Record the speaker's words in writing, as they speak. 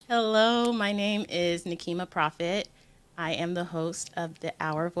Hello, my name is Nikema Prophet. I am the host of the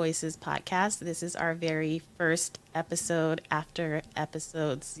Our Voices podcast. This is our very first episode after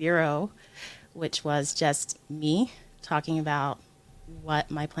episode 0, which was just me talking about what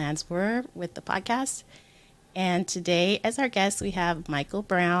my plans were with the podcast. And today, as our guest, we have Michael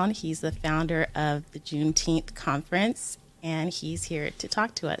Brown. He's the founder of the Juneteenth conference, and he's here to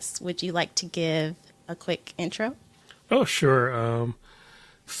talk to us. Would you like to give a quick intro? Oh, sure.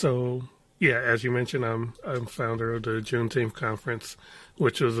 So, yeah, as you mentioned, I'm founder of the Juneteenth conference,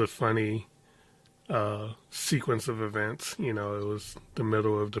 which was a funny sequence of events. You know, it was the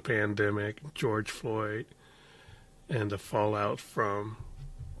middle of the pandemic, George Floyd, and the fallout from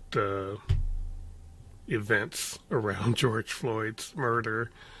the events around George Floyd's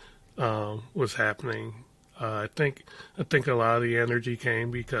murder was happening. I think a lot of the energy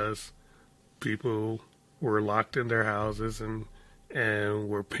came because people were locked in their houses and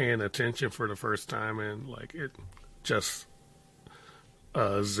were paying attention for the first time, and like it just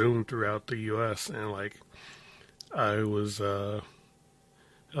zoomed throughout the U.S. And like I was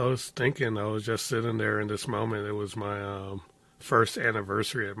thinking, I was just sitting there in this moment. It was my first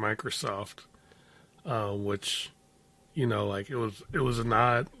anniversary at Microsoft. Which, you know, like it was an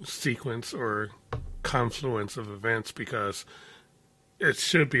odd sequence or confluence of events because it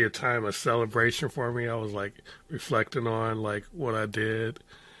should be a time of celebration for me. I was like reflecting on like what I did,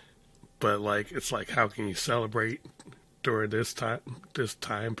 but like it's like how can you celebrate during this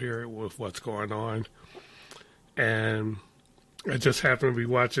time period with what's going on? And I just happened to be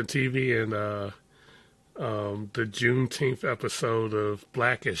watching TV and the Juneteenth episode of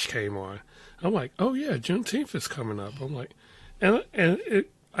Blackish came on. I'm like, oh yeah, Juneteenth is coming up. I'm like,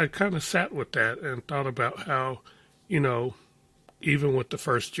 I kind of sat with that and thought about how, you know, even with the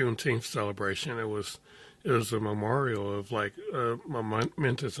first Juneteenth celebration, it was a memorial of like a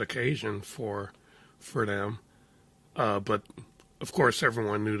momentous occasion for them. But of course,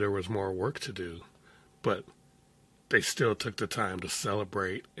 everyone knew there was more work to do, but they still took the time to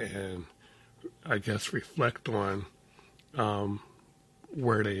celebrate and I guess reflect on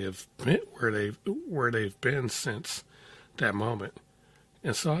where they've been since that moment.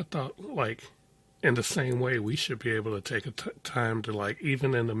 And so I thought, like, in the same way, we should be able to take time to, like,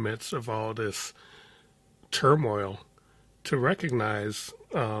 even in the midst of all this turmoil, to recognize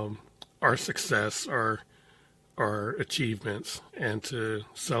our success, our achievements, and to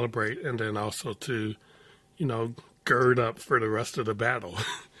celebrate, and then also to, you know, gird up for the rest of the battle.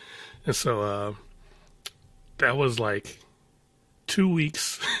 And so that was like 2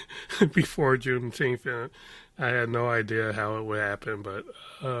 weeks before Juneteenth, and I had no idea how it would happen, but,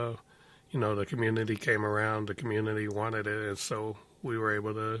 you know, the community came around, the community wanted it, and so we were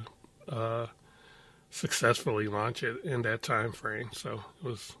able to successfully launch it in that time frame, so it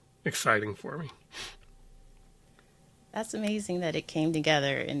was exciting for me. That's amazing that it came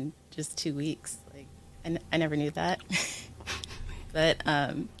together in just 2 weeks. Like, I never knew that. But,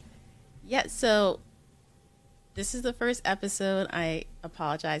 yeah, so this is the first episode. I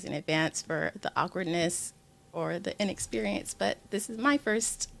apologize in advance for the awkwardness or the inexperience, but this is my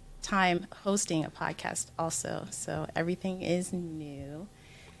first time hosting a podcast also. So everything is new.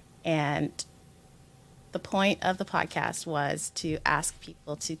 And the point of the podcast was to ask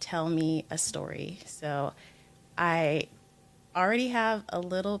people to tell me a story. So I already have a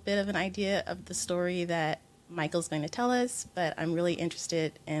little bit of an idea of the story that Michael's going to tell us, but I'm really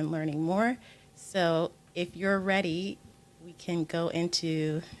interested in learning more. So if you're ready, we can go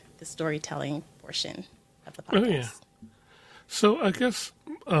into the storytelling portion of the podcast. Oh, yeah. So I guess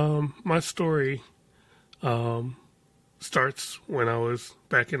my story starts when I was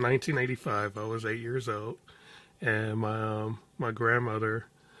back in 1985. I was 8 years old, and my grandmother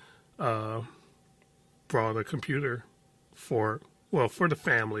brought a computer for the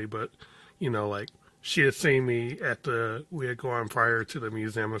family, but, you know, like, she had seen me we had gone prior to the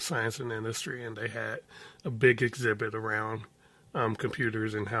Museum of Science and Industry, and they had a big exhibit around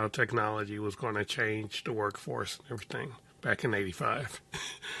computers and how technology was going to change the workforce and everything back in 85.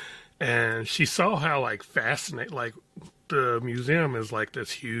 And she saw how, like, fascinating, like, the museum is like this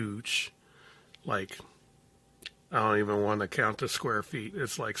huge, like, I don't even want to count the square feet.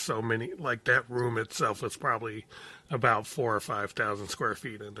 It's like so many, like that room itself is probably about 4,000 or 5,000 square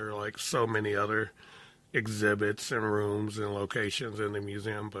feet. And there are like so many other exhibits and rooms and locations in the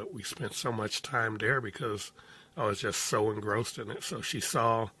museum. But we spent so much time there because I was just so engrossed in it. So she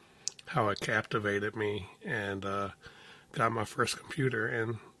saw how it captivated me and got my first computer.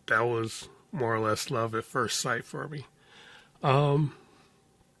 And that was more or less love at first sight for me.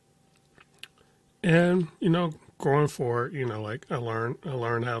 And, you know, going forward, like I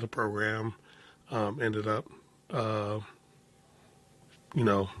learned how to program. Ended up, you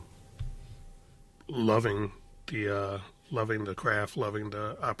know, loving loving the craft, loving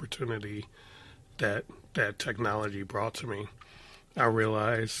the opportunity that technology brought to me. I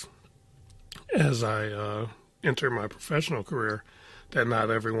realized as I entered my professional career that not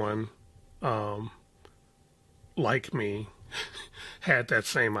everyone like me had that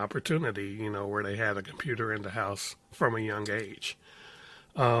same opportunity, where they had a computer in the house from a young age.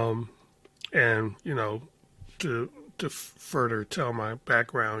 And, to further tell my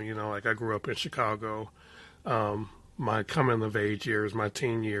background, like I grew up in Chicago. My coming of age years, my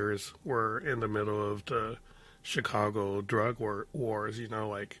teen years were in the middle of the Chicago drug wars,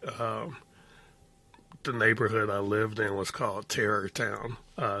 the neighborhood I lived in was called Terror Town.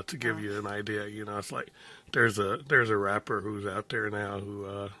 To give you an idea, it's like there's a rapper who's out there now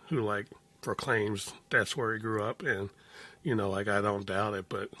who like proclaims that's where he grew up, and like I don't doubt it,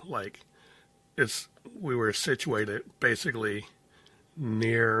 but like we were situated basically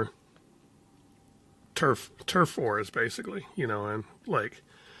near turf wars, basically, and like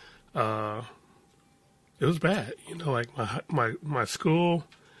it was bad, like my school.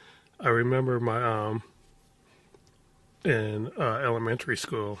 I remember my in elementary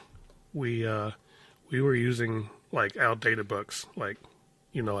school, we were using like outdated books, like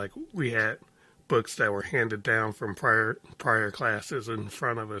like we had books that were handed down from prior classes in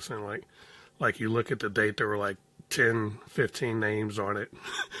front of us, and like you look at the date, there were like 10, 15 names on it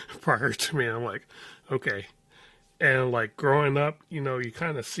prior to me. And I'm like, okay. And like growing up, you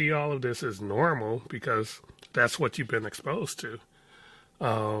kind of see all of this as normal because that's what you've been exposed to.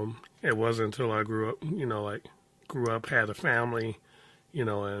 It wasn't until I grew up, had a family,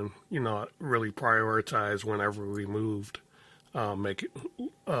 and, really prioritized whenever we moved,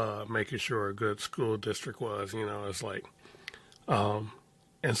 making sure a good school district was, it's like,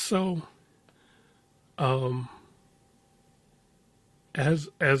 and so, as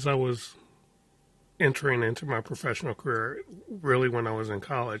I was entering into my professional career, really when I was in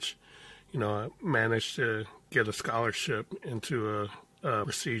college, I managed to get a scholarship into a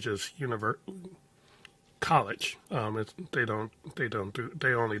prestigious college. They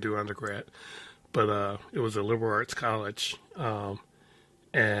only do undergrad, but it was a liberal arts college,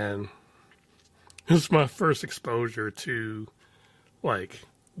 and it was my first exposure to like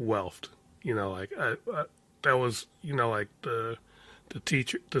wealth. Like I that was like the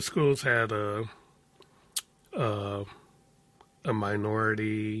schools had a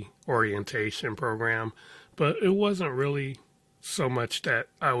minority orientation program, but it wasn't really so much that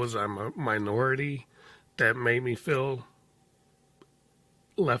I was a minority that made me feel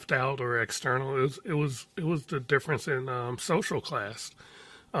left out or external. It was the difference in social class.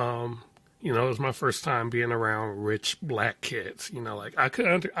 It was my first time being around rich black kids. Like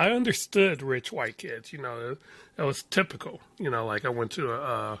I understood rich white kids. That was typical. Like I went to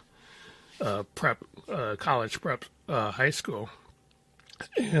a college prep high school,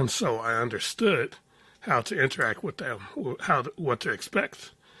 and so I understood how to interact with them, what to expect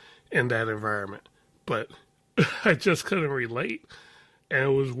in that environment. But I just couldn't relate, and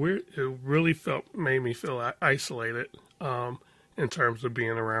it was weird. It really made me feel isolated in terms of being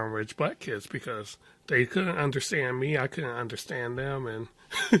around rich black kids because they couldn't understand me, I couldn't understand them, and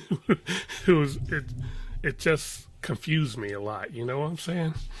it just confused me a lot. You know what I'm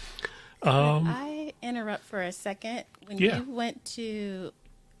saying? Can I interrupt for a second? When you went to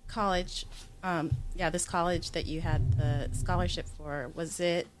college, this college that you had the scholarship for, was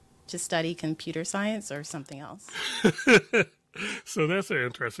it to study computer science or something else? So that's an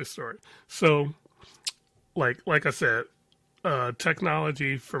interesting story. So, like I said,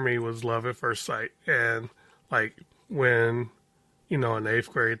 technology for me was love at first sight, and like when in 8th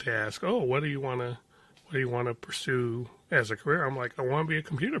grade they ask, "Oh, what do you want to pursue as a career?" I'm like, "I want to be a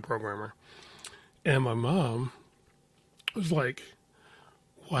computer programmer," and my mom was like,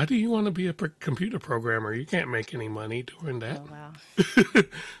 "Why do you want to be a computer programmer? You can't make any money doing that." Oh, wow.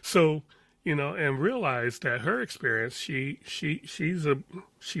 So, and realized that her experience, she's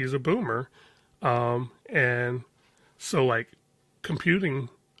a boomer, and so like computing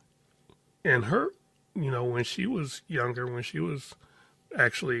in her, when she was younger, when she was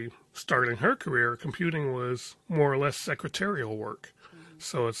actually starting her career, computing was more or less secretarial work. Mm-hmm.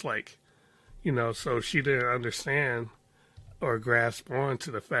 So it's like, so she didn't understand or grasp on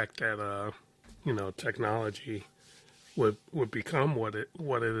to the fact that, technology would become what it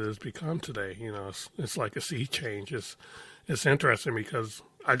has become today. It's like a sea change. It's interesting because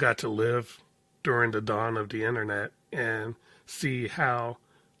I got to live during the dawn of the internet and see how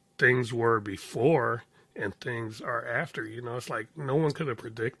things were before and things are after. It's like no one could have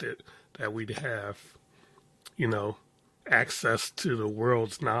predicted that we'd have, you know, access to the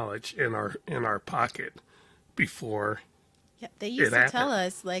world's knowledge in our pocket before Yeah, they it used to happened. tell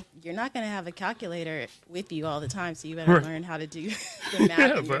us like you're not going to have a calculator with you all the time, so you better Right. learn how to do the math Yeah,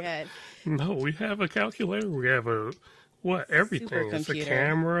 in your but head. no, we have a calculator. We have a everything. It's a Supercomputer.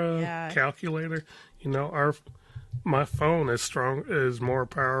 camera, Yeah. calculator. Our my phone is more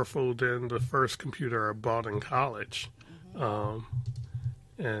powerful than the first computer I bought in college. Hmm. Um,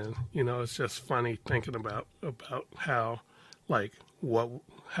 and it's just funny thinking about how like what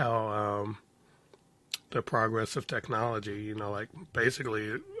how the progress of technology. Like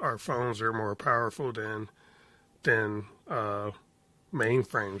basically our phones are more powerful than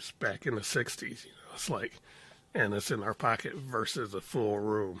mainframes back in the '60s. It's like, and it's in our pocket versus a full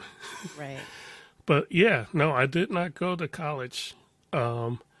room. Right. But yeah, no, I did not go to college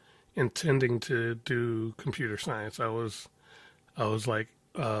intending to do computer science. I was like,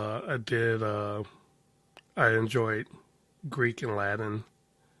 I enjoyed Greek and Latin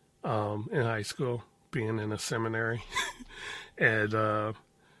in high school, being in a seminary, and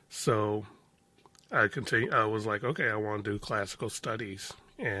so I continue. I was like, okay, I want to do classical studies,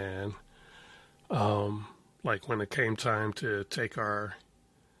 and like when it came time to take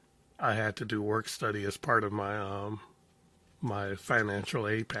I had to do work study as part of my financial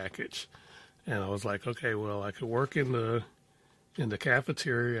aid package, and I was like, okay, well, I could work in the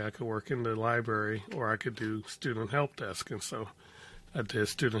cafeteria, I could work in the library, or I could do student help desk. And so I did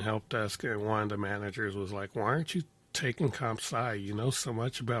student help desk, and one of the managers was like, why aren't you taking comp sci? You know so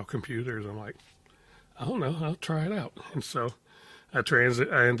much about computers. I'm like, I don't know, I'll try it out. And so I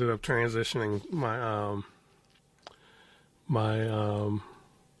ended up transitioning my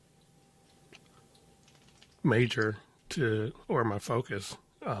major or my focus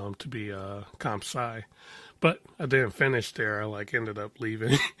to be comp sci. But I didn't finish there. I like ended up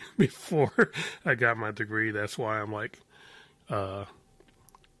leaving before I got my degree. That's why I'm like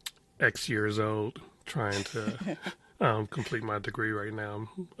X years old trying to complete my degree right now.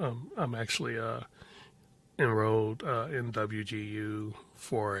 I'm actually enrolled in WGU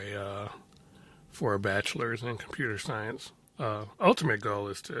for a bachelor's in computer science. Ultimate goal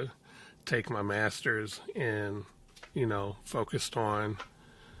is to take my master's in, focused on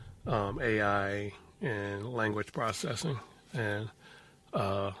AI and language processing, and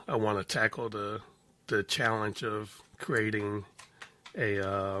I want to tackle the challenge of creating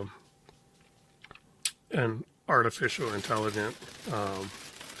an artificial intelligent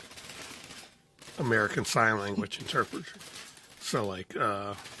American Sign Language interpreter. So like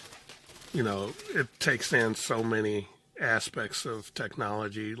it takes in so many aspects of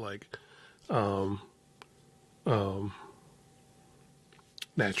technology, like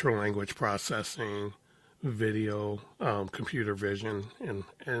natural language processing, video, computer vision,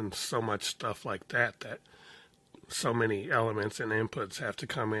 and so much stuff like that so many elements and inputs have to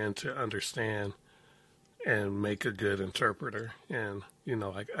come in to understand and make a good interpreter. And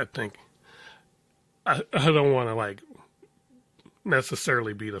I think I don't want to like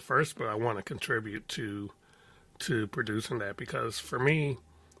necessarily be the first, but I want to contribute to producing that, because for me,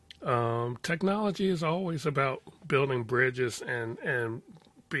 technology is always about building bridges and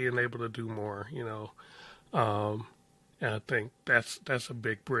being able to do more. And I think that's a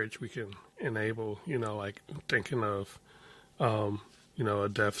big bridge we can enable. Like thinking of a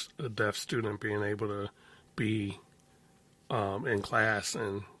deaf student being able to be in class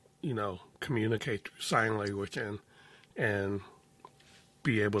and communicate through sign language and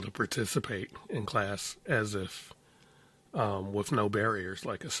be able to participate in class as if with no barriers,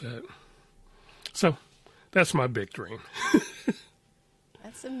 like I said. So that's my big dream.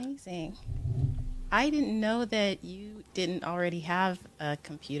 That's amazing. I didn't know that you didn't already have a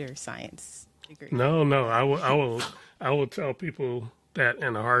computer science degree. No, I will tell people that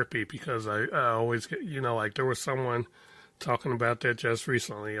in a heartbeat, because I always get, like there was someone talking about that just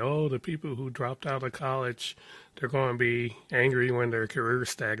recently. Oh, the people who dropped out of college, they're going to be angry when their career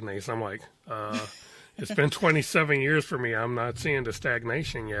stagnates. I'm like, it's been 27 years for me. I'm not seeing the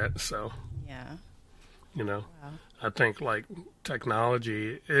stagnation yet. So, Yeah. Wow. Wow. I think like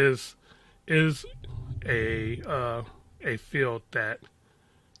technology is a field that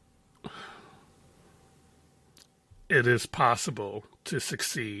it is possible to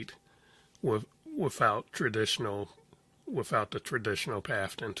succeed without the traditional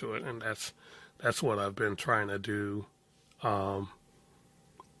path into it, and that's what I've been trying to do.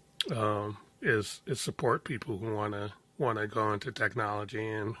 Is support people who want to go into technology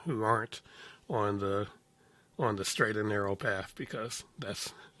and who aren't on on the straight and narrow path, because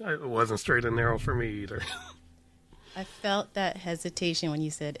it wasn't straight and narrow for me either. I felt that hesitation when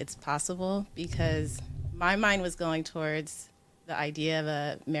you said it's possible, because my mind was going towards the idea of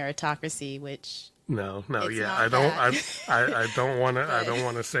a meritocracy, which No, yeah, I don't want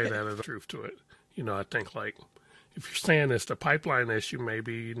to say that as a truth to it. I think, like, if you're saying it's the pipeline issue,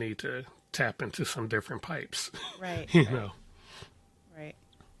 maybe you need to tap into some different pipes. Right. you know. Right.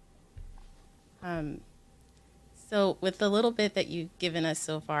 So with the little bit that you've given us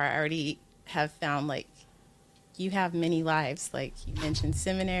so far, I already have found, like, you have many lives. Like, you mentioned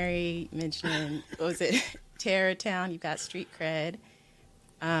seminary, you mentioned, what was it, Terror Town, you've got street cred.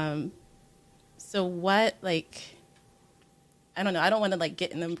 So what, like, I don't know, I don't want to, like,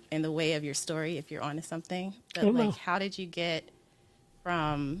 get in the way of your story if you're onto something, but, like, how did you get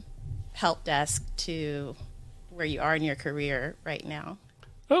from help desk to where you are in your career right now?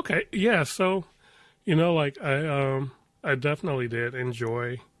 Okay, yeah, so, like, I definitely did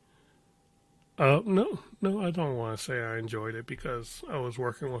enjoy. No, I don't want to say I enjoyed it, because I was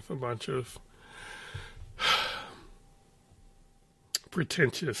working with a bunch of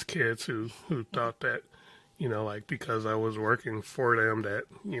pretentious kids who thought that, like, because I was working for them, that,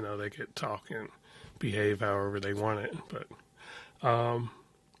 they could talk and behave however they wanted. But,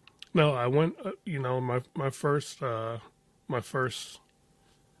 no, I went, my first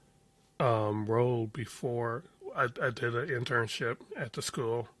role before I did an internship at the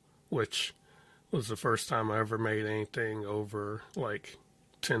school, which was the first time I ever made anything over, like,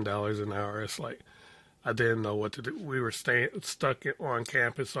 $10 an hour. It's like, I didn't know what to do. We were stuck on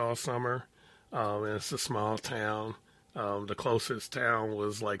campus all summer, and it's a small town. The closest town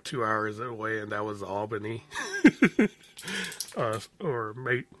was like 2 hours away, and that was Albany, or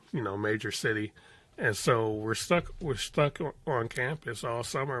major city. And so we're stuck on campus all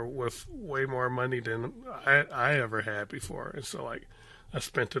summer with way more money than I ever had before. And so, like, I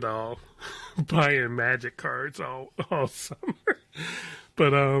spent it all buying magic cards all summer.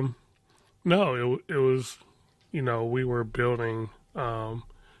 But no, it was, we were building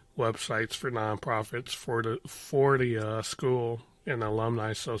websites for nonprofits for the school and alumni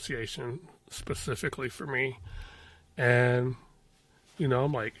association, specifically for me. And,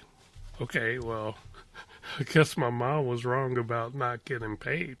 I'm like, okay, well, I guess my mom was wrong about not getting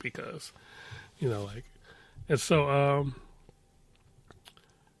paid, because, like, and so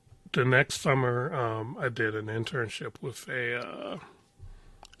the next summer I did an internship with a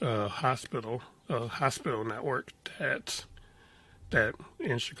hospital network that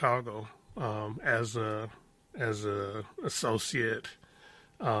in Chicago, as a associate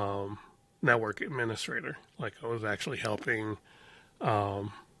network administrator. Like, I was actually helping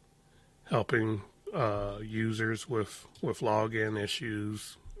users with login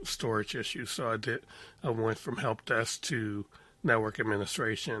issues, storage issues. So I went from help desk to network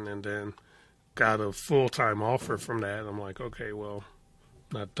administration, and then got a full-time offer from that. I'm like, okay, well,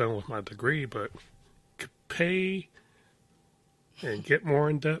 not done with my degree, but pay and get more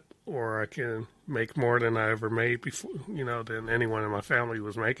in debt, or I can make more than I ever made before, than anyone in my family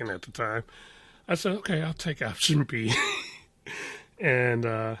was making at the time. I said, okay, I'll take option B. And,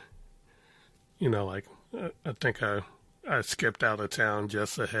 like, I think I skipped out of town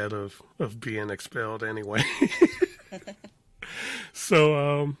just ahead of being expelled anyway.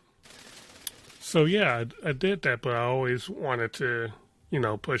 So yeah, I did that, but I always wanted to,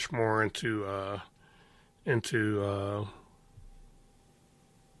 push more into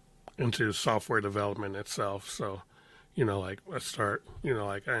software development itself. So, like, I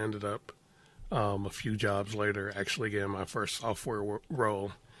ended up a few jobs later actually getting my first software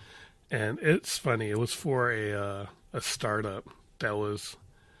role. And it's funny, it was for a startup that was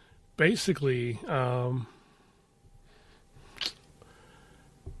basically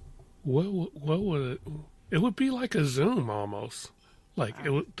what would it would be like a Zoom almost. Like,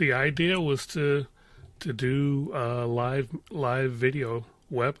 the idea was to do live video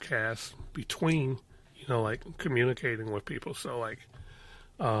webcasts between, like, communicating with people. So, like,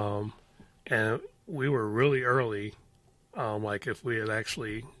 and we were really early. Like, if we had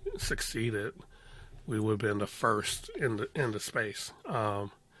actually succeeded, we would have been the first in the space.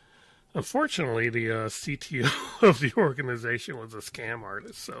 Unfortunately, the CTO of the organization was a scam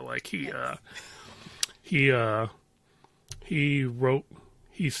artist. So, like, he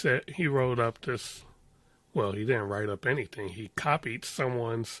wrote up this. Well, he didn't write up anything. He copied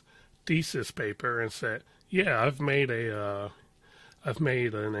someone's thesis paper and said, "Yeah, I've made an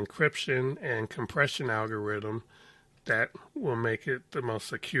encryption and compression algorithm that will make it the most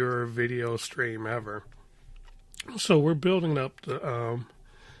secure video stream ever." So we're building up the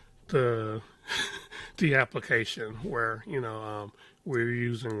the application where we're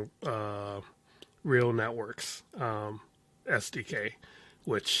using Real Networks SDK,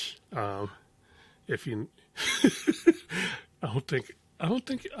 which if you I don't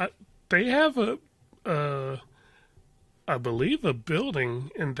think they have I believe a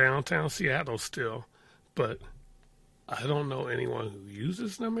building in downtown Seattle still, but I don't know anyone who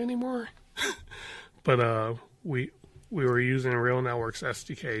uses them anymore. But we were using Real Networks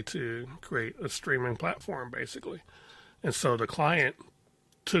SDK to create a streaming platform, basically. And so the client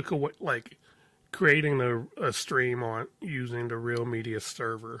took away, like, creating a stream on using the Real Media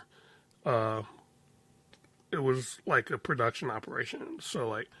server. It was like a production operation. So,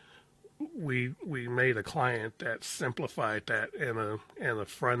 like, we made a client that simplified that and a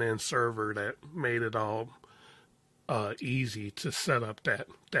front end server that made it all easy to set up that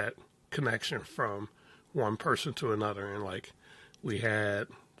connection from one person to another. And like we had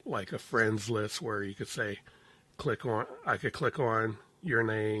like a friends list where you could say I could click on your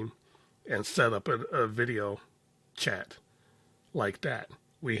name and set up a video chat like that.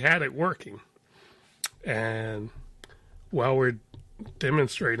 We had it working. And while we're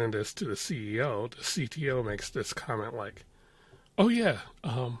demonstrating this to the CEO, the CTO makes this comment like, "Oh yeah,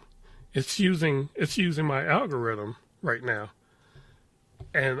 it's using my algorithm right now."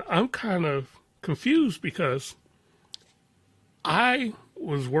 And I'm kind of confused because I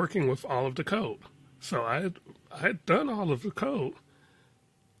was working with all of the code. So I had done all of the code,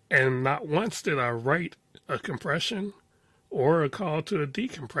 and not once did I write a compression or a call to a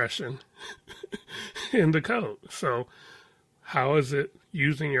decompression in the code. So how is it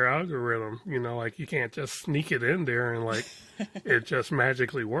using your algorithm? Like you can't just sneak it in there and like it just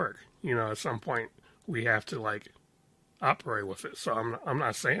magically work. At some point we have to like operate with it. So I'm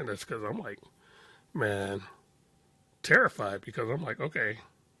not saying this because I'm like, man, terrified, because I'm like, okay,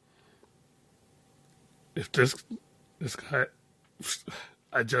 if this guy,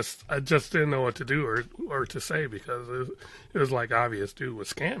 I just didn't know what to do or to say, because it was like obvious dude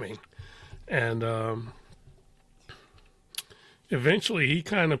was scamming. And eventually he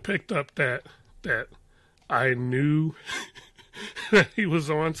kind of picked up that I knew that he was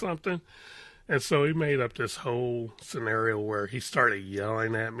on something. And so he made up this whole scenario where he started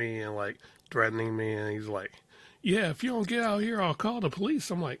yelling at me and like threatening me. And he's like, "Yeah, if you don't get out here, I'll call the police."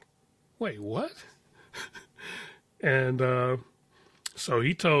 I'm like, "Wait, what?" And so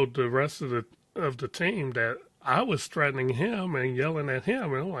he told the rest of the team that I was threatening him and yelling at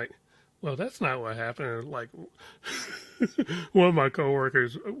him. And I'm like, well, that's not what happened. And like one of my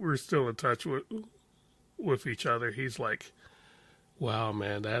coworkers, we're still in touch with each other. He's like, "Wow,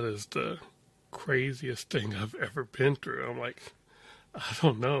 man, that is the craziest thing I've ever been through." I'm like, I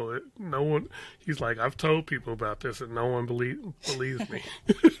don't know. No one. He's like, "I've told people about this and no one believes me."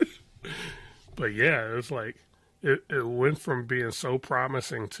 But yeah, it was like it went from being so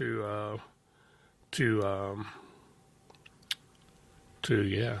promising to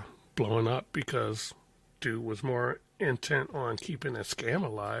yeah, blowing up, because dude was more intent on keeping a scam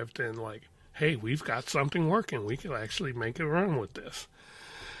alive than like, hey, we've got something working. We can actually make a run with this.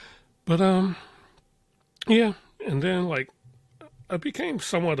 But yeah, and then like I became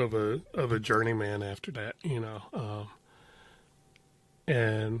somewhat of a journeyman after that,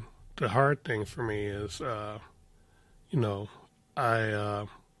 and the hard thing for me is, I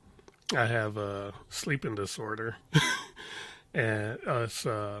have a sleeping disorder, and it's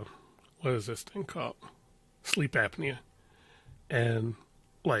what is this thing called? Sleep apnea, and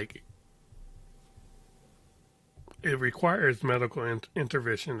like it requires medical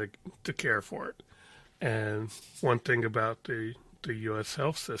intervention to care for it. And one thing about the U.S.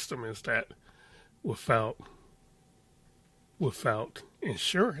 health system is that without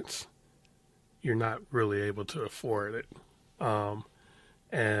insurance, you're not really able to afford it.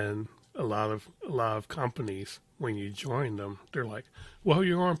 And a lot of companies, when you join them, they're like, "Well,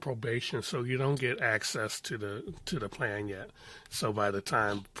 you're on probation, so you don't get access to the plan yet." So by the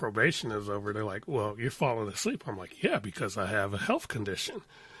time probation is over, they're like, "Well, you're falling asleep." I'm like, "Yeah, because I have a health condition,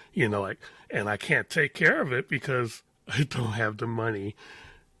 and I can't take care of it because I don't have the money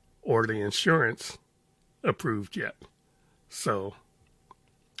or the insurance approved yet." So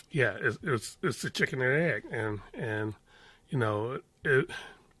yeah, it's the chicken and egg, and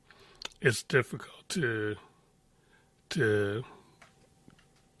it's difficult to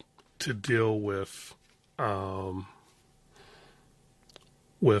deal with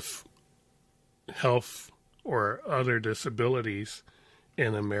health or other disabilities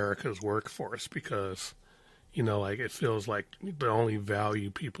in America's workforce, because like it feels like the only value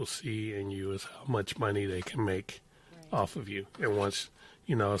people see in you is how much money they can make off of you. And once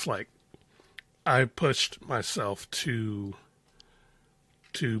it's like I pushed myself to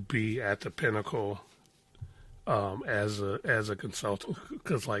be at the pinnacle as a consultant,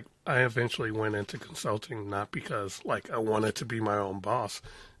 because like I eventually went into consulting not because like I wanted to be my own boss.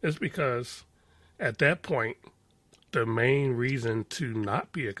 It's because at that point the main reason to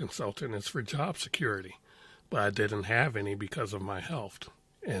not be a consultant is for job security, but I didn't have any because of my health.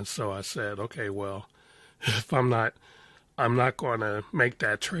 And so I said, okay, well, if I'm not going to make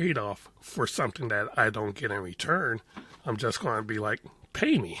that trade off for something that I don't get in return. I'm just going to be like,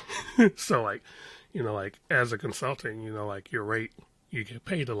 pay me. So like, like as a consultant, like your rate, you get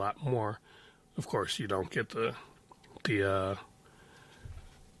paid a lot more. Of course, you don't get the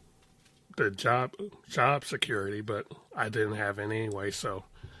job security, but I didn't have it anyway. So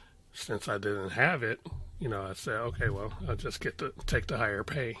since I didn't have it, I said, okay, well, I'll just get to take the higher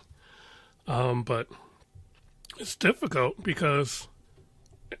pay. But it's difficult because,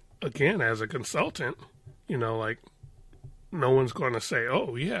 again, as a consultant, like no one's going to say,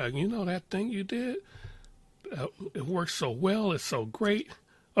 oh, yeah, that thing you did, it works so well, it's so great.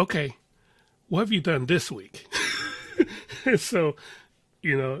 Okay, what have you done this week? And so,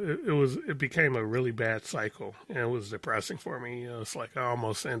 it became a really bad cycle, and it was depressing for me. It's like I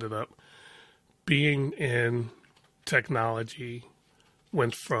almost ended up being in technology,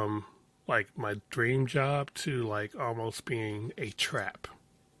 went from like my dream job to like almost being a trap.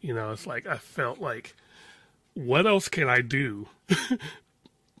 It's like I felt like, what else can I do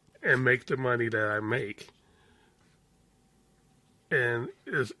and make the money that I make? And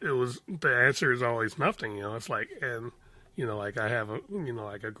it was the answer is always nothing. It's like, and like I have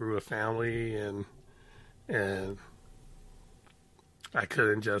like I grew a family, and I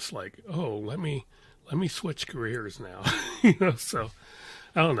couldn't just like, oh, let me switch careers now. So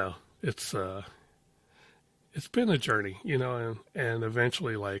I don't know. It's been a journey, and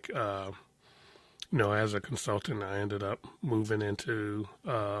eventually, like, as a consultant, I ended up moving into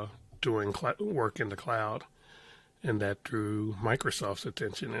doing work in the cloud, and that drew Microsoft's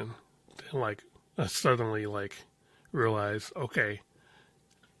attention. And then, like, I suddenly like realized, okay,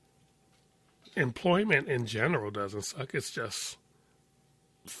 employment in general doesn't suck. It's just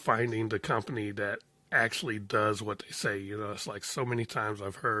finding the company that actually does what they say. It's like so many times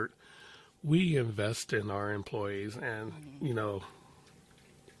I've heard, we invest in our employees, and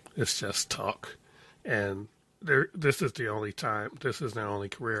it's just talk. And this is the only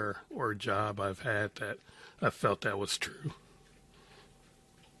career or job I've had that I felt that was true.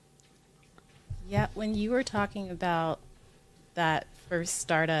 Yeah, when you were talking about that first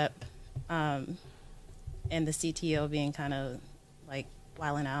startup, and the CTO being kind of like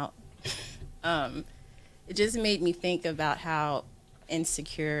wilding out, it just made me think about how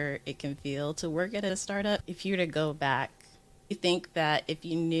insecure it can feel to work at a startup. If you were to go back, you think that if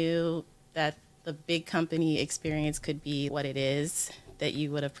you knew that the big company experience could be what it is, that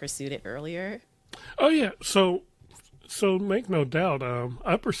you would have pursued it earlier? Oh yeah, so make no doubt,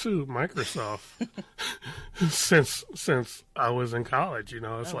 I pursued Microsoft since I was in college.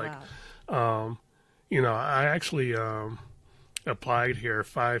 It's wow. I actually applied here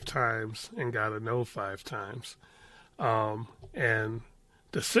 5 times and got a no 5 times. And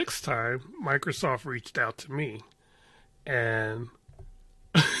the 6th time, Microsoft reached out to me, and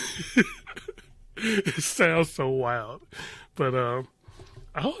it sounds so wild, but I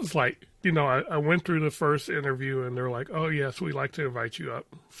was like, I went through the first interview, and they're like, oh yes, we'd like to invite you up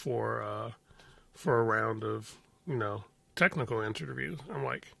for a round of technical interviews. I'm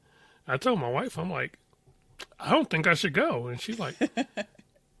like, I told my wife, I'm like, I don't think I should go, and she's like,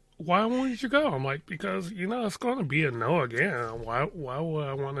 why won't you go? I'm like, because, it's going to be a no again. Why would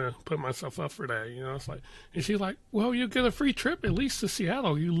I want to put myself up for that? It's like, and she's like, well, you get a free trip at least to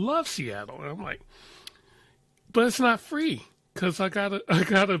Seattle. You love Seattle. And I'm like, but it's not free because I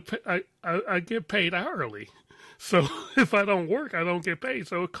get paid hourly. So if I don't work, I don't get paid.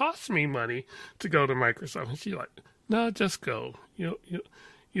 So it costs me money to go to Microsoft. And she's like, no, just go.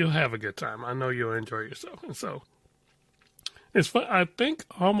 You'll have a good time. I know you'll enjoy yourself. And so it's fun. I think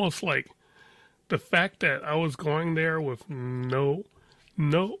almost like the fact that I was going there with no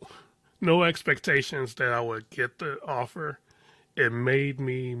expectations that I would get the offer, it made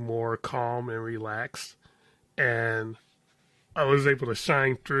me more calm and relaxed, and I was able to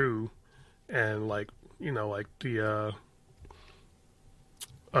shine through, and like the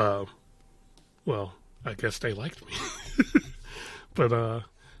well, I guess they liked me. But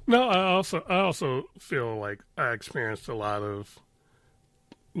no, I also feel like I experienced a lot of,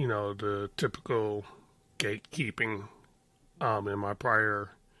 the typical gatekeeping in my prior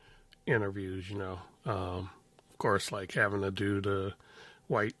interviews. Of course, like having to do the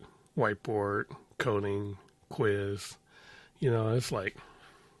white whiteboard, coding, quiz. It's like,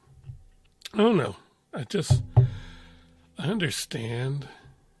 I don't know. I understand.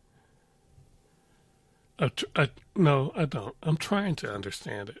 No, I don't. I'm trying to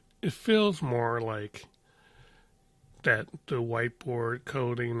understand it. It feels more like that the whiteboard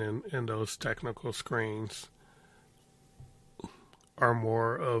coding and those technical screens are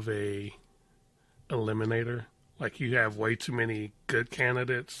more of a eliminator. Like you have way too many good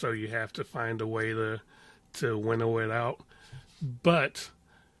candidates, so you have to find a way to winnow it out. But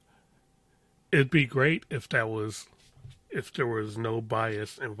it'd be great if there was no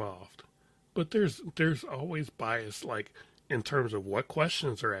bias involved. But there's always bias, like in terms of what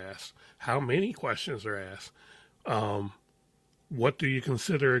questions are asked, how many questions are asked, what do you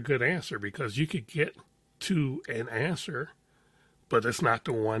consider a good answer? Because you could get to an answer, but it's not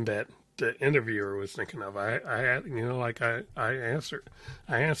the one that the interviewer was thinking of. I had, like I answered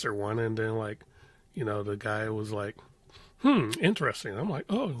one, and then like, the guy was like, interesting. I'm like,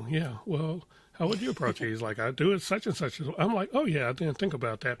 oh yeah, well, how would you approach it? He's like, I do it such and such. I'm like, oh yeah, I didn't think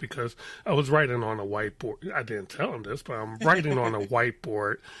about that because I was writing on a whiteboard. I didn't tell him this, but I'm writing on a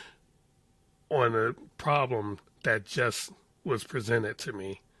whiteboard on a problem that just was presented to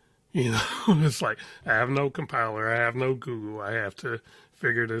me. It's like, I have no compiler, I have no Google, I have to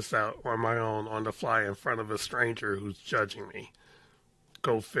figure this out on my own on the fly in front of a stranger who's judging me.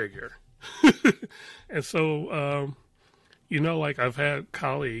 Go figure. And so, like I've had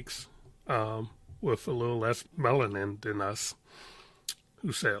colleagues with a little less melanin than us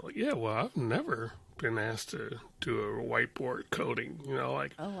who said, like, yeah, well, I've never been asked to do a whiteboard coding.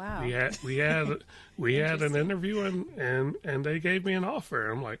 Like, oh wow, we had an interview and they gave me an offer.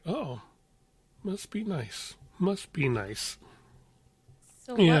 I'm like, oh, must be nice.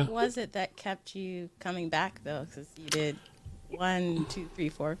 So yeah. What was it that kept you coming back though? Because you did 1, 2, 3,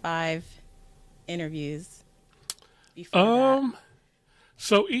 4, 5 interviews before that.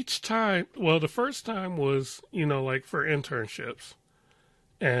 So each time, well, the first time was, like for internships,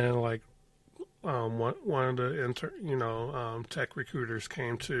 and like, one of the tech recruiters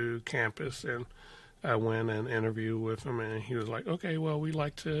came to campus, and I went and interviewed with him, and he was like, okay, well, we'd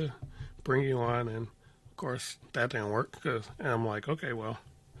like to bring you on, and of course that didn't work, and I'm like, okay, well,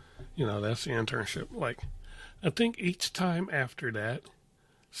 that's the internship. Like, I think each time after that,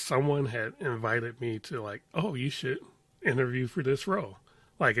 someone had invited me to like, oh, you should interview for this role.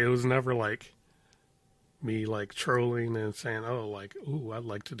 Like, it was never like me like trolling and saying, oh, like, ooh, I'd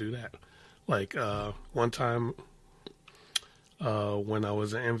like to do that. Like, one time when I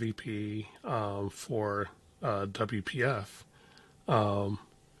was an MVP for WPF,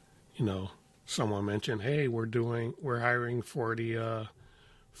 someone mentioned, hey, we're hiring for the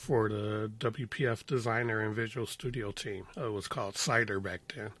WPF designer and visual studio team. It was called Cider back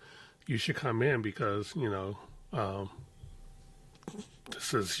then. You should come in because,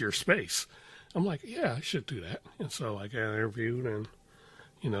 this is your space. I'm like, yeah, I should do that. And so I got interviewed, and,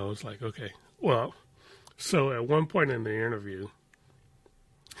 it's like, okay. Well, so at one point in the interview,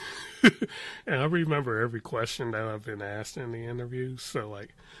 and I remember every question that I've been asked in the interview. So,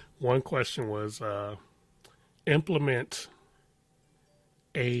 like, one question was implement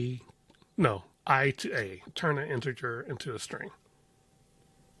I to A, turn an integer into a string.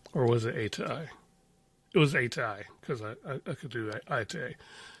 Or was it A to I? It was A to I, because I could do I to A.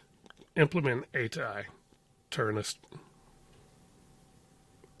 Implement A to I, turn a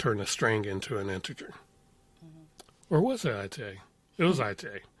string into an integer. Mm-hmm. Or was it I to A? It was I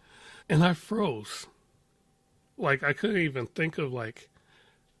to A. And I froze. Like, I couldn't even think of, like,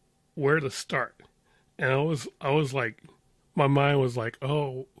 where to start. And I was like, my mind was like,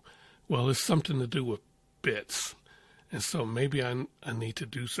 oh, well, it's something to do with bits. And so maybe I need to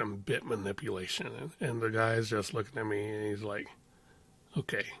do some bit manipulation. And the guy is just looking at me, and he's like,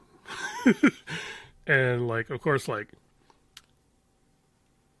 okay. And, like, of course, like,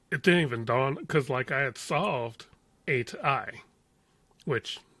 it didn't even dawn, because, like, I had solved A to I,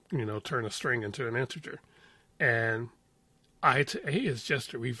 which, turn a string into an integer. And I to A is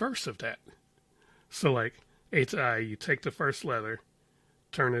just the reverse of that. So, like, A to I, you take the first letter,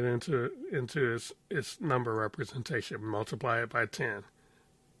 turn it into its number representation, multiply it by 10,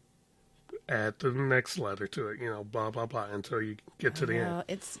 add the next letter to it, blah, blah, blah, until you get to the end.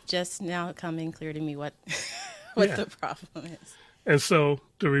 It's just now coming clear to me what the problem is. And so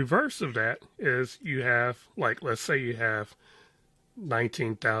the reverse of that is you have, like, let's say you have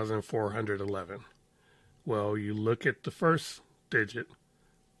 19,411. Well, you look at the first digit.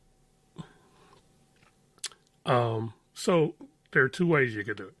 So there are two ways you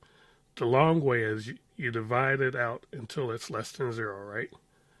could do it. The long way is you divide it out until it's less than 0, right?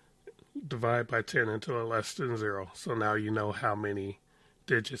 divide by 10 until it less than 0. So now you know how many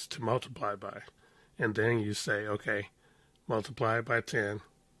digits to multiply by. And then you say, okay, multiply by 10,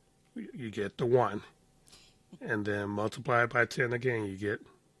 you get the 1. And then multiply by 10 again, you get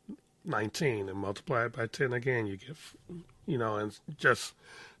 19. And multiply by 10 again, you get, and just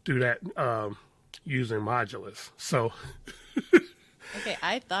do that using modulus. So... Okay,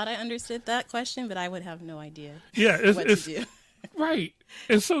 I thought I understood that question, but I would have no idea what to do. Right.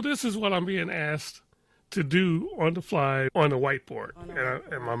 And so this is what I'm being asked to do on the fly on the whiteboard.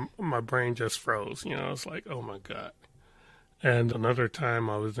 And my brain just froze. It's like, oh, my God. And another time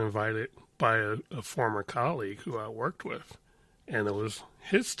I was invited by a former colleague who I worked with, and it was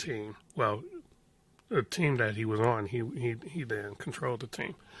his team. Well, the team that he was on, he then controlled the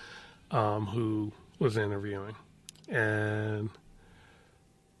team, who was interviewing. And...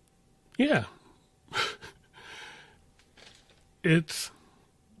 yeah, it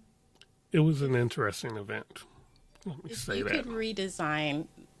was an interesting event. Let me say that. If you could redesign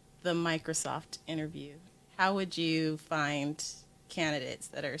the Microsoft interview, how would you find candidates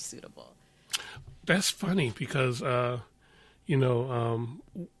that are suitable? That's funny because, I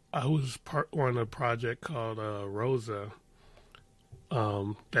was on a project called Rosa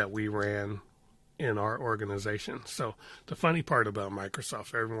that we ran in our organization. So the funny part about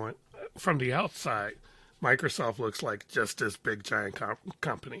Microsoft, everyone from the outside, Microsoft looks like just this big giant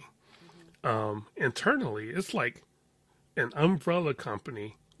company. Mm-hmm. Internally, it's like an umbrella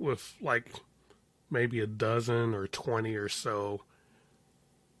company with like maybe a dozen or 20 or so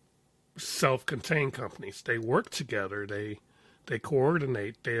self-contained companies. They work together. They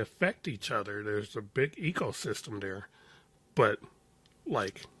coordinate. They affect each other. There's a big ecosystem there. But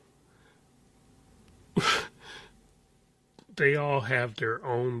like they all have their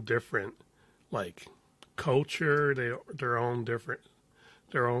own different like culture, their own different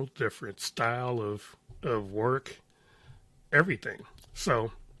style of work, everything.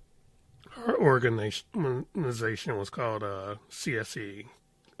 So our organization was called CSE,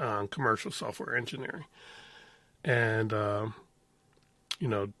 Commercial Software Engineering. And during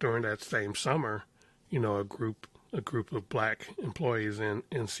that same summer, a group of black employees in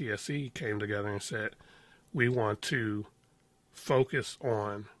CSE came together and said, we want to focus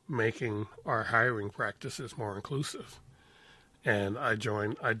on making our hiring practices more inclusive. And I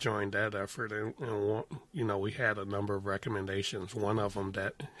joined that effort, and we had a number of recommendations. One of them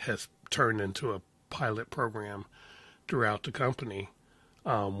that has turned into a pilot program throughout the company.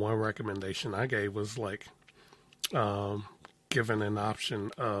 One recommendation I gave was like given an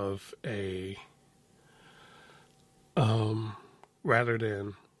option of a rather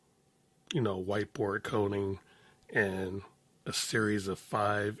than whiteboard coding and a series of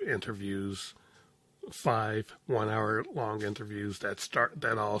 5 interviews, 5 1-hour-long interviews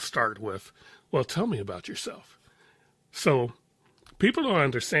that all start with, well, tell me about yourself. So people don't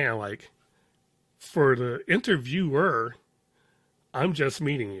understand, like, for the interviewer, I'm just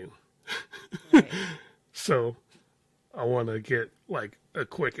meeting you. Right. So I want to get like a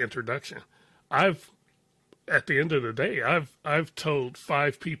quick introduction. At the end of the day, I've told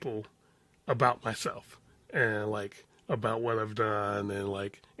 5 people about myself and like about what I've done and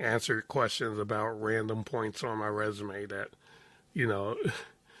like answered questions about random points on my resume that, and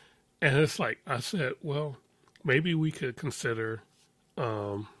it's like, I said, well, maybe we could consider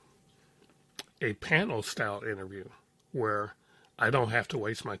a panel style interview where I don't have to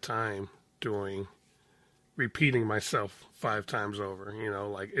waste my time repeating myself 5 times over,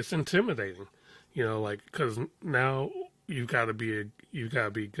 like it's intimidating, like, cause now you've got to be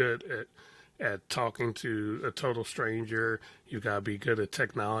good at talking to a total stranger. You've got to be good at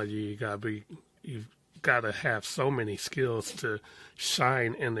technology. You've got to have so many skills to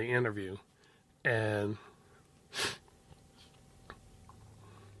shine in the interview. And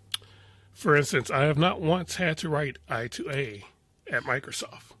for instance, I have not once had to write I2A at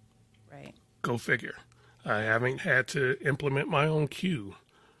Microsoft. Right. Go figure. I haven't had to implement my own queue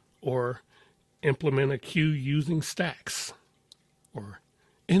or implement a queue using stacks or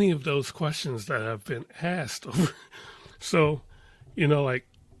any of those questions that have been asked over. So, like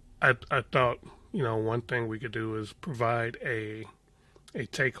I thought, one thing we could do is provide a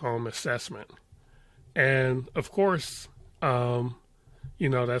take-home assessment. And of course,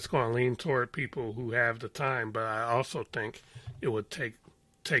 that's going to lean toward people who have the time, but I also think it would take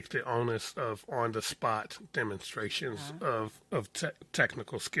the onus of on-the-spot demonstrations of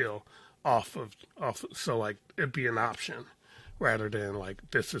technical skill off of, so like it'd be an option rather than like,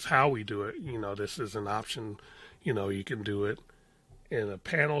 this is how we do it. This is an option. You can do it in a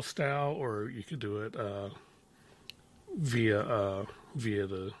panel style, or you could do it via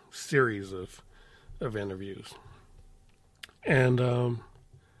the series of interviews. And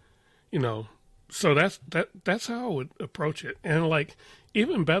you know, so that's how I would approach it. And like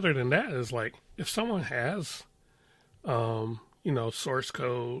even better than that is like if someone has source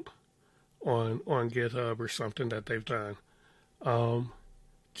code on GitHub or something that they've done,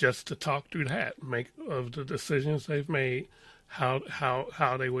 just to talk through that, make of the decisions they've made, how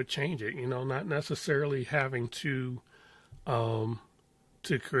they would change it. Not necessarily having to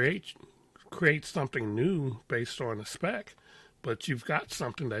create something new based on a spec, but you've got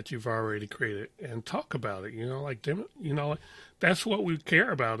something that you've already created and talk about it. Like that's what we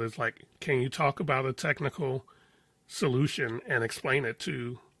care about is like, can you talk about a technical solution and explain it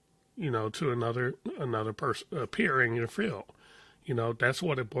to another person, a peer in your field. That's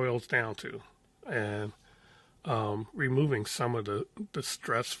what it boils down to. And removing some of the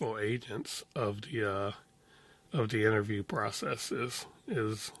stressful agents of the interview process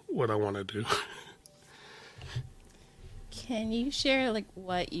is what I want to do. Can you share like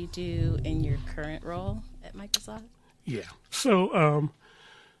what you do in your current role at Microsoft? Yeah. So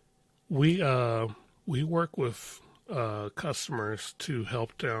we work with customers to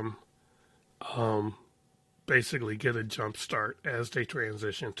help them basically get a jump start as they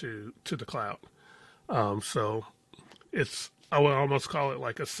transition to the cloud. So I would almost call it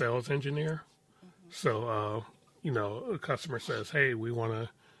like a sales engineer. Mm-hmm. So a customer says, "Hey, we want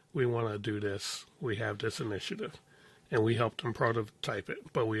to do this. We have this initiative," and we help them prototype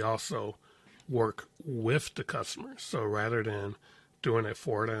it. But we also work with the customer. So rather than doing it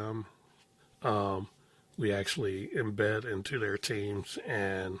for them, we actually embed into their teams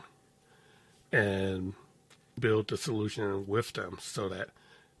and build the solution with them so that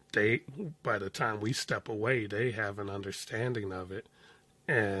by the time we step away, they have an understanding of it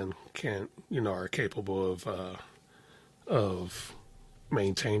and are capable of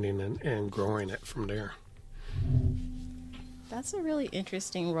maintaining and growing it from there. That's a really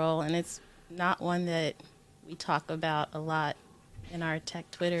interesting role, and it's not one that we talk about a lot in our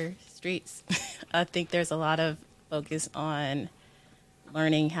tech Twitter streets. I think there's a lot of focus on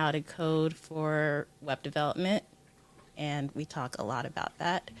learning how to code for web development, and we talk a lot about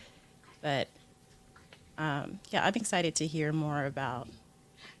that. But I'm excited to hear more about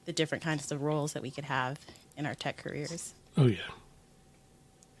the different kinds of roles that we could have in our tech careers. Oh, yeah.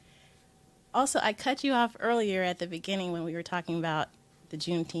 Also, I cut you off earlier at the beginning when we were talking about the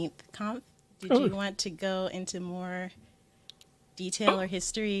Juneteenth conf. Did you want to go into more detail or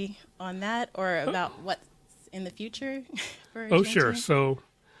history on that, or about what's in the future for Juneteenth? Sure. So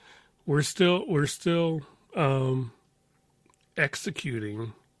we're still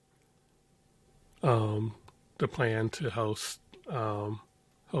executing the plan to host our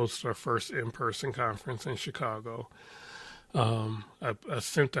first in-person conference in Chicago. I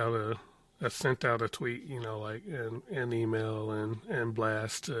sent out a tweet, like an email and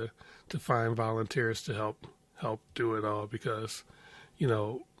blast to find volunteers to help do it all, because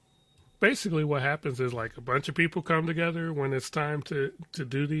basically what happens is like a bunch of people come together when it's time to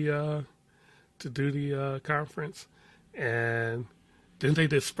do the conference, and then they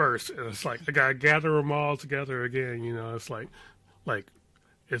disperse, and it's like I gotta gather them all together again. It's like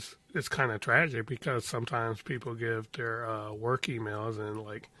it's kind of tragic because sometimes people give their work emails, and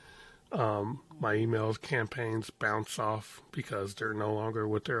like my emails campaigns bounce off because they're no longer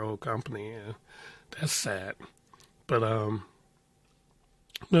with their old company, and that's sad. But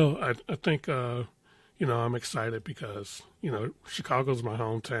no, I think I'm excited because Chicago's my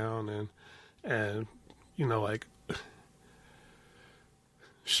hometown, and like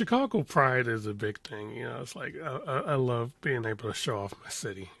Chicago pride is a big thing. It's like I love being able to show off my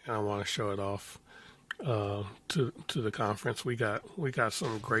city, and I want to show it off to the conference. We got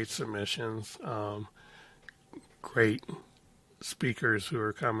some great submissions, great speakers who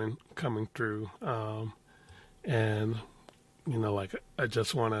are coming through, and like I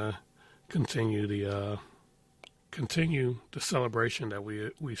just want to continue the celebration that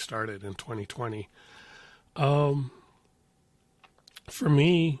we started in 2020. For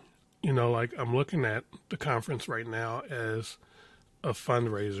me, like I'm looking at the conference right now as a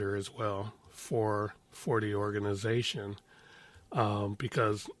fundraiser as well for the organization,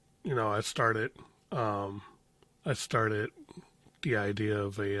 because I started the idea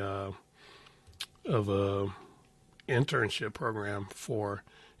of a internship program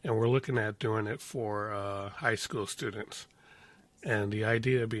and we're looking at doing it for high school students, and the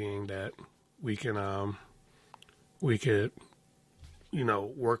idea being that we could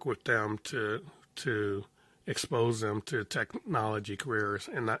work with them to expose them to technology careers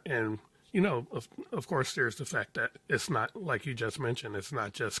and of course, there's the fact that it's not like you just mentioned. It's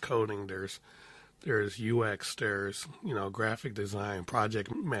not just coding. There's UX. There's graphic design,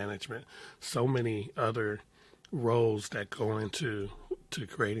 project management. So many other roles that go into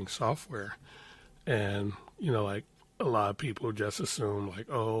creating software, and like a lot of people just assume like,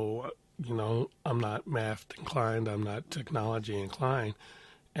 oh, I'm not math inclined, I'm not technology inclined,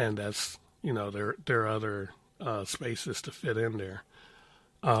 and that's there are other spaces to fit in there.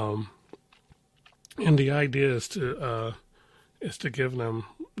 And the idea is to give them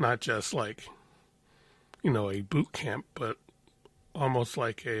not just like a boot camp, but almost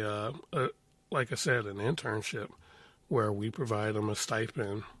like like I said, an internship where we provide them a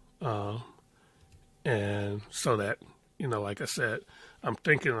stipend, and so that like I said, I'm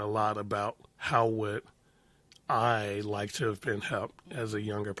thinking a lot about how would I like to have been helped as a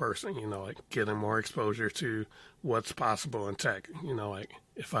younger person, like getting more exposure to what's possible in tech. Like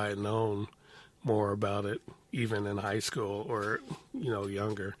if I had known more about it, even in high school or,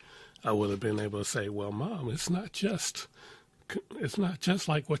 younger, I would have been able to say, well, Mom, it's not just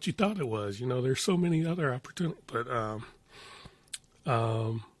like what you thought it was. There's so many other opportunities. But,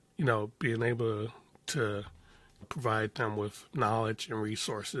 being able to provide them with knowledge and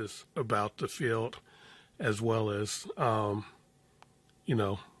resources about the field, as well as,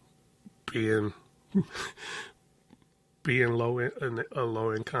 being a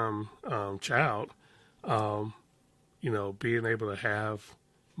low income child, being able to have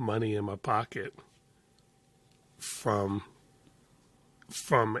money in my pocket from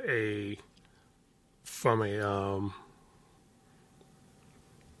a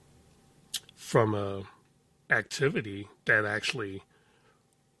activity that actually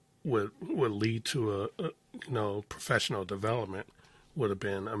would lead to a professional development would have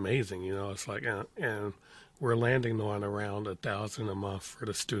been amazing. It's like, and we're landing on around $1,000 a month for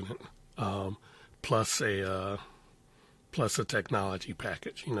the student, plus a technology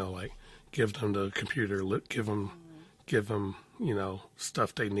package. Like give them the computer, give them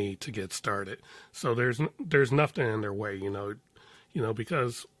stuff they need to get started. So there's nothing in their way.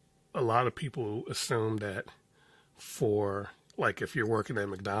 Because a lot of people assume that for like if you're working at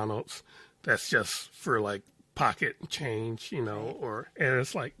McDonald's, that's just for like pocket change, and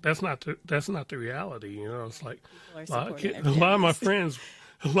it's like that's not the reality. It's like a lot of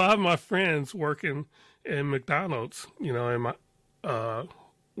my friends working in McDonald's, in my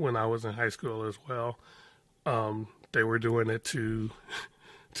when I was in high school as well, they were doing it to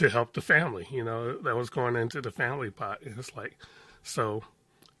help the family, that was going into the family pot. And it's like, so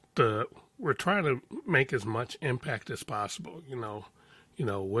we're trying to make as much impact as possible,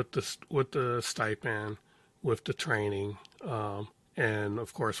 with the stipend, with the training, and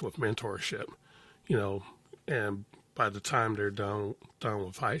of course with mentorship, and by the time they're done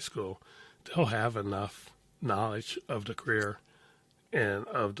with high school, they'll have enough knowledge of the career and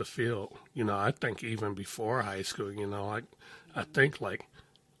of the field. I think even before high school, I think like,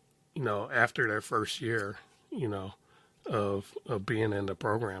 after their first year, of being in the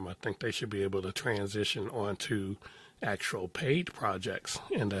program, I think they should be able to transition onto actual paid projects,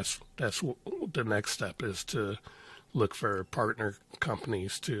 and that's the next step is to look for partner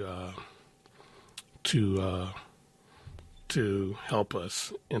companies to help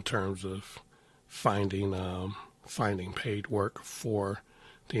us in terms of finding paid work for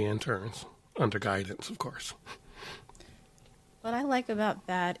the interns under guidance, of course. What I like about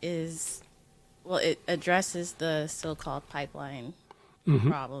that is, well, it addresses the so-called pipeline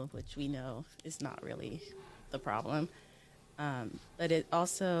problem, which we know is not really the problem. But it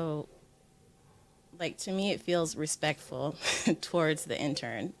also, like, to me, it feels respectful towards the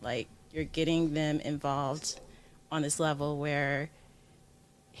intern. Like, you're getting them involved on this level where,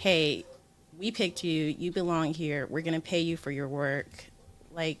 hey, we picked you, you belong here, we're going to pay you for your work.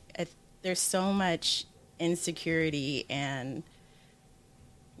 Like, there's so much insecurity and,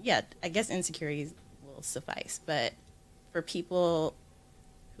 yeah, I guess insecurity will suffice. But for people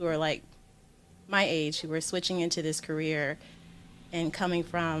who are like my age, who are switching into this career and coming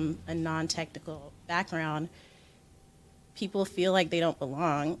from a non-technical background, people feel like they don't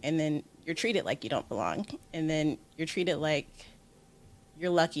belong, and then you're treated like you don't belong, and then you're treated like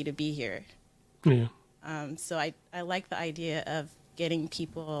you're lucky to be here. Yeah. So I like the idea of getting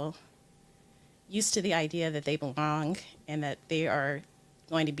people used to the idea that they belong and that they are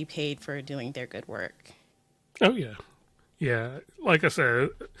going to be paid for doing their good work. Oh yeah, yeah. Like I said,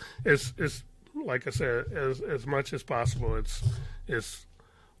 it's like I said, as much as possible, it's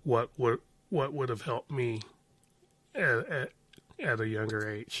what would have helped me at a younger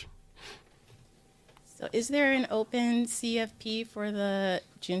age. So is there an open CFP for the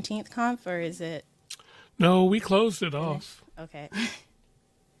Juneteenth conf, or is it No, we closed it finished? off. Okay.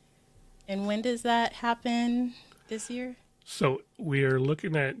 And when does that happen this year? So we are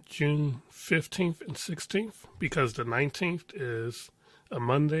looking at June 15th and 16th because the 19th is a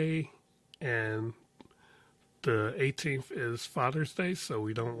Monday and the 18th is Father's Day. So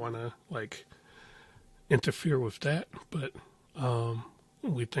we don't want to like interfere with that. But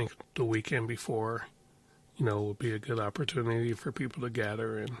we think the weekend before, will be a good opportunity for people to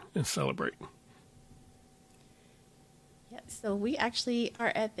gather and celebrate. Yeah, so we actually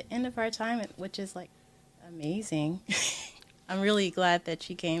are at the end of our time, which is like amazing. I'm really glad that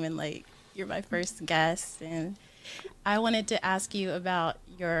you came and like you're my first guest, and I wanted to ask you about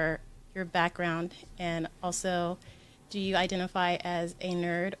your background, and also, do you identify as a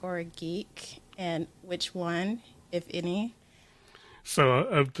nerd or a geek, and which one, if any? So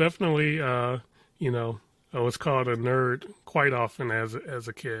I've definitely, I was called a nerd quite often as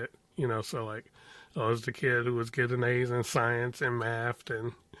a kid. So like I was the kid who was getting A's in science and math,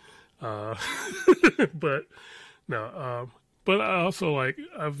 and but no, but I also like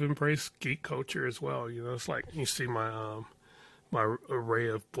I've embraced geek culture as well. It's like you see my array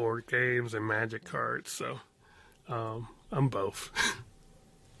of board games and Magic cards. So I'm both.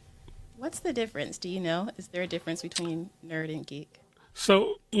 What's the difference? Do you know? Is there a difference between nerd and geek?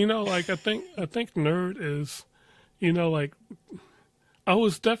 So like I think nerd is, like I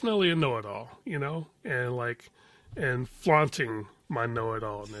was definitely a know-it-all, and like and flaunting my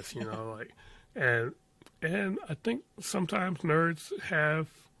know-it-allness, like and I think sometimes nerds have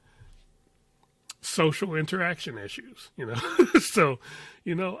social interaction issues, so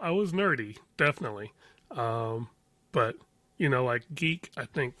I was nerdy definitely, but like geek, I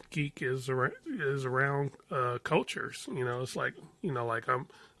think geek is around cultures. It's like like I'm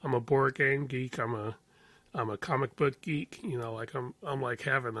a board game geek. I'm a comic book geek. Like I'm like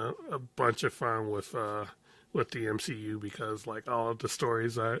having a bunch of fun with the MCU because like all of the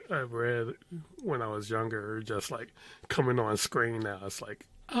stories I've read when I was younger are just like coming on screen now. It's like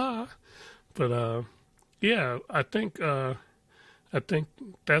but yeah, I think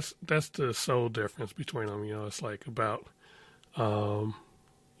that's the sole difference between them. It's like about you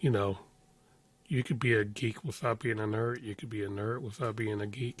could be a geek without being a nerd. You could be a nerd without being a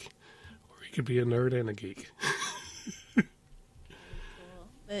geek, or you could be a nerd and a geek. Cool.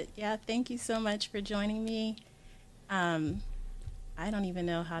 But yeah, thank you so much for joining me. I don't even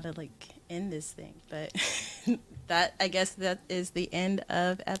know how to like end this thing, but I guess that is the end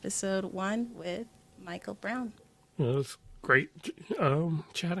of episode 1 with Michael Brown. It was great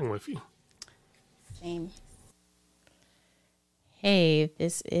chatting with you. Same. Hey,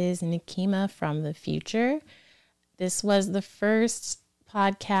 this is Nikema from the future. This was the first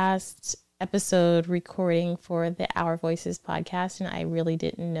podcast episode recording for the Our Voices podcast, and I really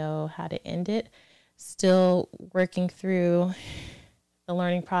didn't know how to end it. Still working through the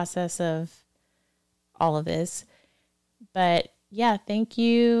learning process of all of this. But yeah, thank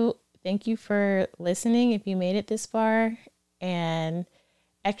you. Thank you for listening if you made it this far. And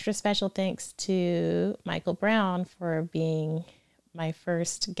extra special thanks to Michael Brown for being my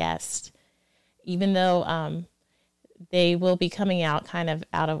first guest, even though they will be coming out kind of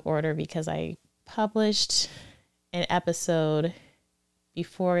out of order because I published an episode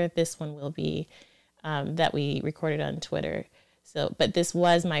before this one will be that we recorded on Twitter. So, but this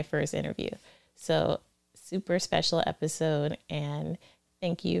was my first interview. So super special episode, and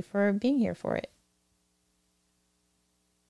thank you for being here for it.